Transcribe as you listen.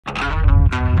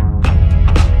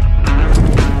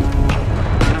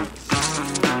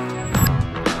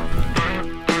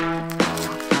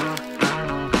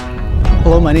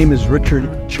Hello, my name is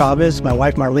Richard Chavez. My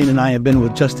wife Marlene and I have been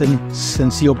with Justin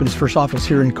since he opened his first office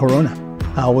here in Corona,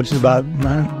 which is about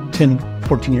 10,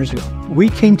 14 years ago. We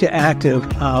came to Active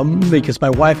because my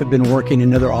wife had been working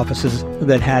in other offices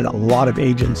that had a lot of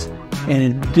agents, and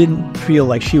it didn't feel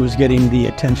like she was getting the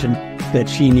attention that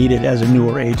she needed as a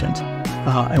newer agent.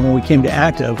 And when we came to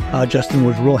Active, Justin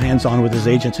was real hands-on with his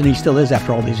agents, and he still is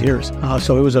after all these years.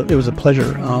 So it was a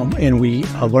pleasure, and we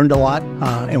learned a lot,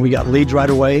 and we got leads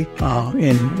right away,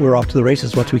 and we're off to the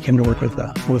races once we came to work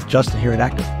with Justin here at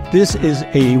Active. This is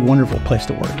a wonderful place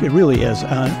to work. It really is.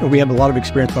 We have a lot of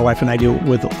experience, my wife and I do,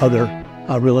 with other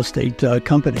real estate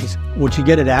companies. What you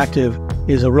get at Active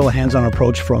is a real hands-on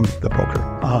approach from the broker.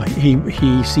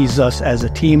 He sees us as a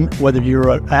team, whether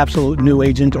you're an absolute new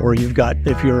agent or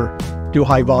if you're do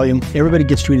high volume, everybody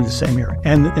gets treated the same here.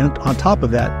 And on top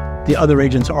of that, the other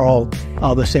agents are all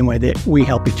the same way. We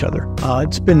help each other.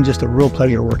 It's been just a real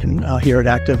pleasure working here at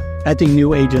Active. I think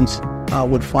new agents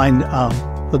would find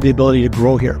the ability to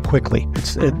grow here quickly.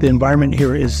 The environment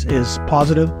here is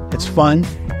positive. It's fun.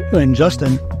 And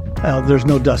Justin, there's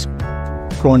no dust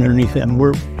growing underneath him.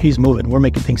 He's moving. We're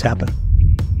making things happen.